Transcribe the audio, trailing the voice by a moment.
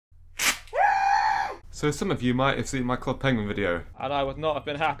So some of you might have seen my Club Penguin video. And I would not have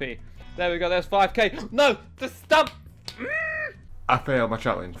been happy. There we go, there's 5k. No, the stump! I failed my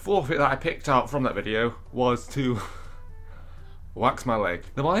challenge. Forfeit that I picked out from that video was to wax my leg.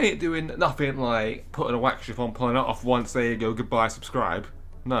 Now I ain't doing nothing like putting a wax strip on, pulling it off once, there you go, goodbye, subscribe.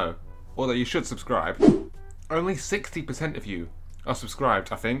 No. Although you should subscribe. Only 60% of you are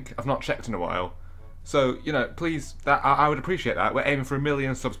subscribed, I think. I've not checked in a while. So, you know, please, I would appreciate that. We're aiming for 1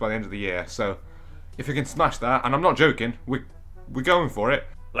 million subs by the end of the year, so if you can smash that, and I'm not joking, we're going for it.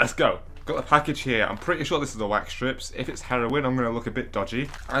 Let's go. Got the package here. I'm pretty sure this is the wax strips. If it's heroin, I'm going to look a bit dodgy.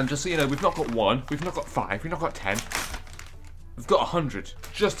 And just so you know, we've not got 1, we've not got 5, we've not got 10. We've got 100,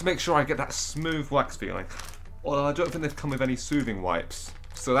 just to make sure I get that smooth wax feeling. Although I don't think they've come with any soothing wipes,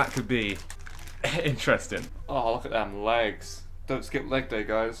 so that could be interesting. Oh, look at them legs. Don't skip leg day,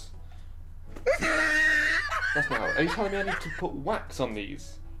 guys. That's not how. Are you telling me I need to put wax on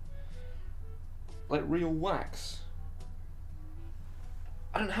these? Like real wax?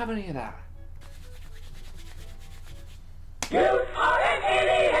 I don't have any of that. You are an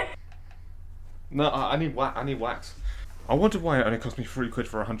idiot! No, I need wax. I need wax. I wonder why it only cost me £3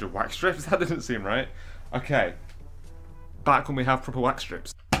 for 100 wax strips. That didn't seem right. Okay. Back when we have proper wax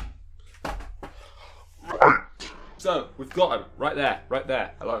strips. So, we've got him. Right there. Right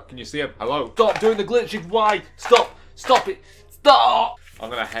there. Hello. Can you see him? Hello. Stop doing the glitching. Why? Stop. Stop it. Stop! I'm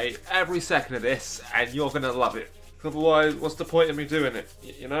going to hate every second of this, and you're going to love it. Otherwise, what's the point of me doing it?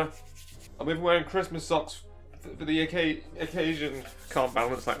 You know? I'm even wearing Christmas socks for the occasion. Can't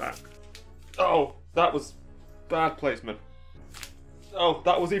balance like that. Oh, that was bad placement. Oh,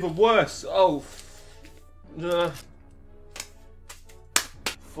 that was even worse. Oh.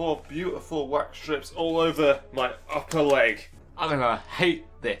 4 beautiful wax strips all over my upper leg. I'm gonna hate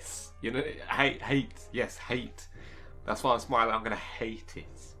this. You know, hate. Yes, hate. That's why I'm smiling. I'm gonna hate it.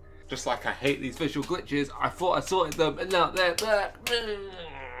 Just like I hate these visual glitches. I thought I sorted them, and now they're back.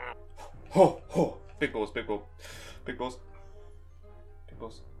 Ho, ho. Big balls, big ball. Big balls. Big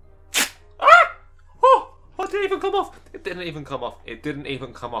balls. Ah! Oh! Oh, it didn't even come off. It didn't even come off. It didn't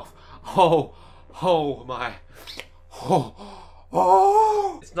even come off. Oh, oh my. Oh,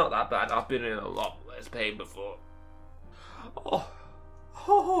 oh. It's not that bad. I've been in a lot less pain before. Oh,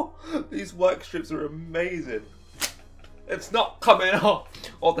 oh. These wax strips are amazing. It's not coming off.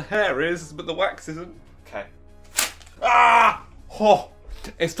 Or the hair is, but the wax isn't. Okay. Ah! Oh!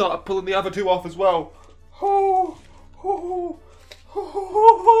 It started pulling the other 2 off as well. Oh! Oh!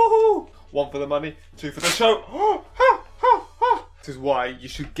 Oh! 1 for the money, 2 for the show. Oh! Ha! Ha! Ha! This is why you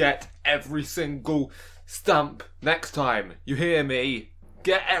should get every single stamp next time. You hear me?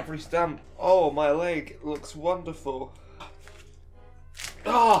 Get every stamp. Oh, my leg looks wonderful.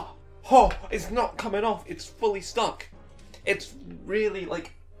 Ah! Oh! It's not coming off. It's fully stuck. It's really,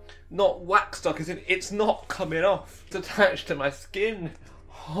 like, not wax stuck, as in it's not coming off. It's attached to my skin.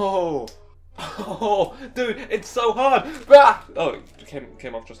 Oh. Oh, dude, it's so hard. Ah! Oh, it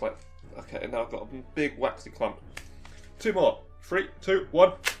came off just like, okay, and now I've got a big waxy clump. 2 more. 3, 2,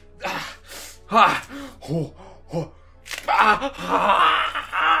 1. Ah! Ah! Oh! Oh! Ah!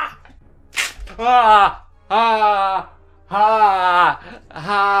 Ah! Ah! Ah! Ah!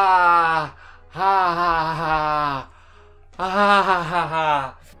 Ah! Ah! Ah,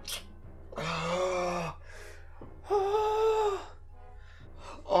 oh,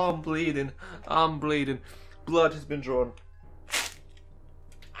 I'm bleeding. I'm bleeding. Blood has been drawn.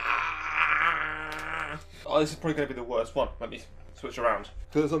 Oh, this is probably going to be the worst one. Let me switch around.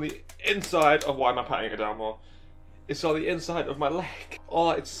 Because it's on the inside of... Why am I patting it down more? It's on the inside of my leg. Oh,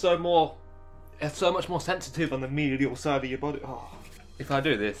 it's so much more sensitive on the medial side of your body. Oh. If I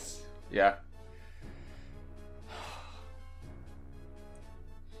do this, yeah.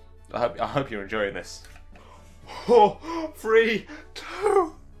 I hope you're enjoying this. Oh, 3,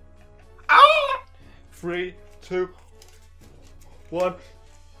 2, ah! 3, 2, 1.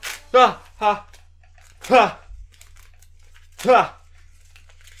 Ah, ha, ha, ha,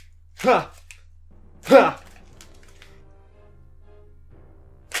 ha, ha,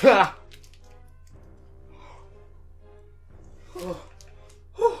 ha. Oh.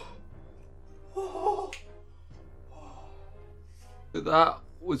 Oh. Oh. That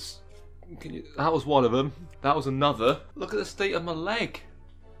was one of them. That was another. Look at the state of my leg.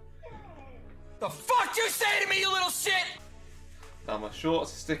 The fuck you say to me, you little shit! Now my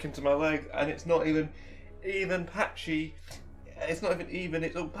shorts are sticking to my leg, and it's not even patchy. It's not even,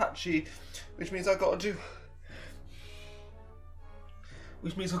 it's all patchy, which means I've got to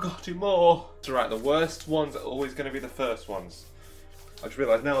do more. It's alright, the worst ones are always going to be the first ones. I just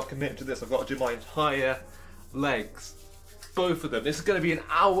realised now I've committed to this, I've got to do my entire legs. both of them. This is going to be an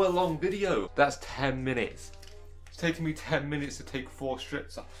hour-long video. That's 10 minutes. It's taking me 10 minutes to take 4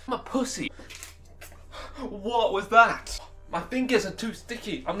 strips off. I'm a pussy. What was that? My fingers are too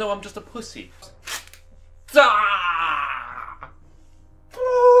sticky. I know I'm just a pussy. Ah!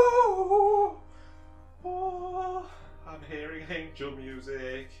 I'm hearing angel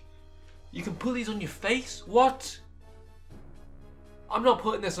music. You can put these on your face? What? I'm not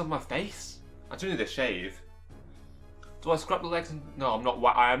putting this on my face. I do need a shave. Do I scrub the legs? No, I'm not.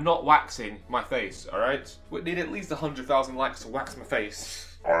 I am not waxing my face. All right. We need at least 100,000 likes to wax my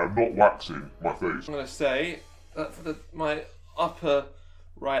face. I am not waxing my face. I'm gonna say that for my upper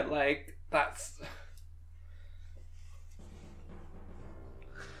right leg, that's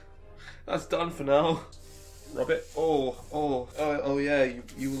done for now. Rub it. Oh yeah.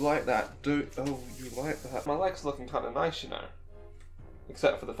 You like that? You like that? My leg's looking kind of nice, you know.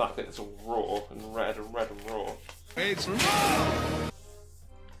 Except for the fact that it's all raw and red and raw. It's raw!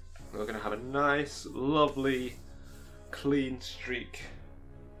 We're gonna have a nice, lovely, clean streak.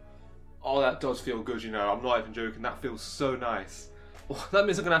 Oh, that does feel good, you know. I'm not even joking. That feels so nice. Oh, that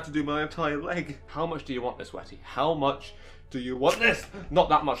means I'm gonna have to do my entire leg. How much do you want this, Wetty? How much do you want this? Not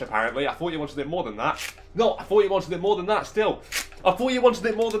that much, apparently. I thought you wanted it more than that. No, I thought you wanted it more than that. Still, I thought you wanted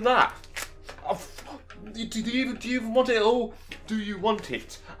it more than that. Do you even want it at all? Do you want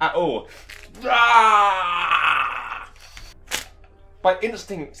it at all? Ah! By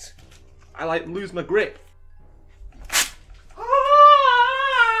instinct, I like lose my grip.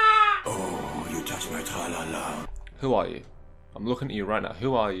 Oh, you touch my tra-la-la. Who are you? I'm looking at you right now.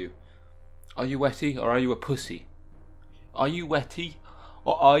 Who are you? Are you Wetty or are you a pussy? Are you Wetty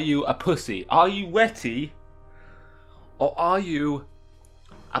or are you a pussy? Are you Wetty or are you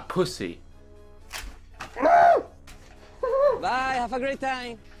a pussy? Bye, have a great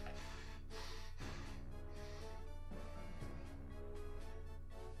time.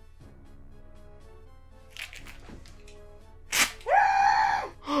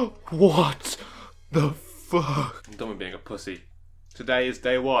 What the fuck? I'm done with being a pussy. Today is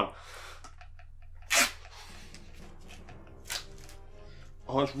day 1.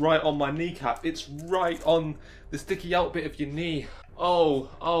 Oh, it's right on my kneecap. It's right on the sticky out bit of your knee.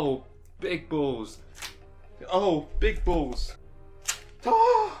 Oh, big balls. Oh, big balls.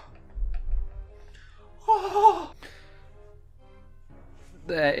 Oh. Oh.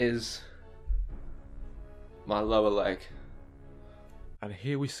 There is my lower leg. And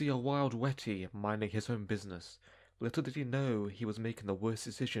here we see a wild Wetty minding his own business. Little did he know he was making the worst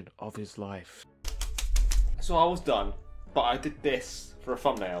decision of his life. So I was done, but I did this for a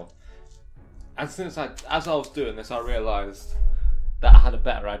thumbnail. And as I was doing this, I realised that I had a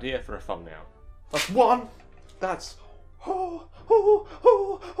better idea for a thumbnail. That's one. That's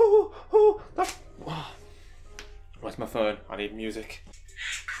that's. Where's my phone? I need music.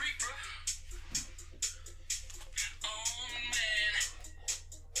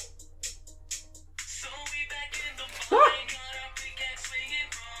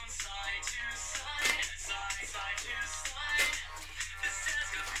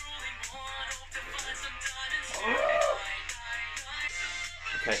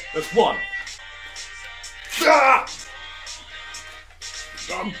 Okay, that's one. Ah!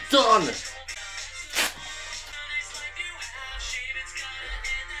 I'm done.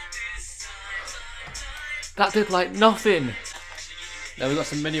 That did like nothing. Now we've got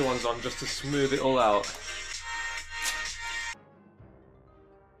some mini ones on just to smooth it all out.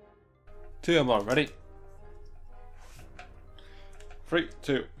 2 more, ready? 3,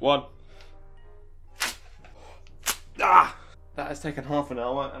 2, 1. Ah! That has taken half an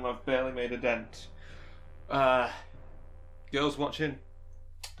hour and I've barely made a dent. Girls watching,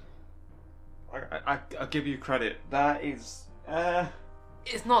 I give you credit. That is,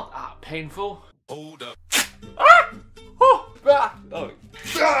 it's not that painful. Hold up. Ah! Oh! Ah! Oh!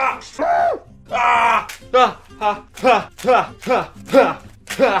 Ah! Ah! Ah! Ah! Ah! Ah! Ah!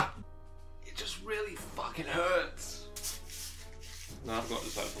 Ah! It just really fucking hurts. Now I've got to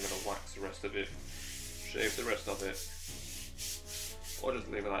decide if I'm gonna wax the rest of it, shave the rest of it, or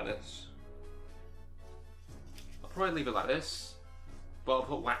just leave it like this. I'll probably leave it like this, but I'll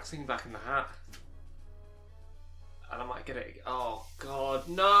put waxing back in the hat. And I might get it. Oh god,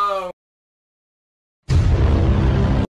 no!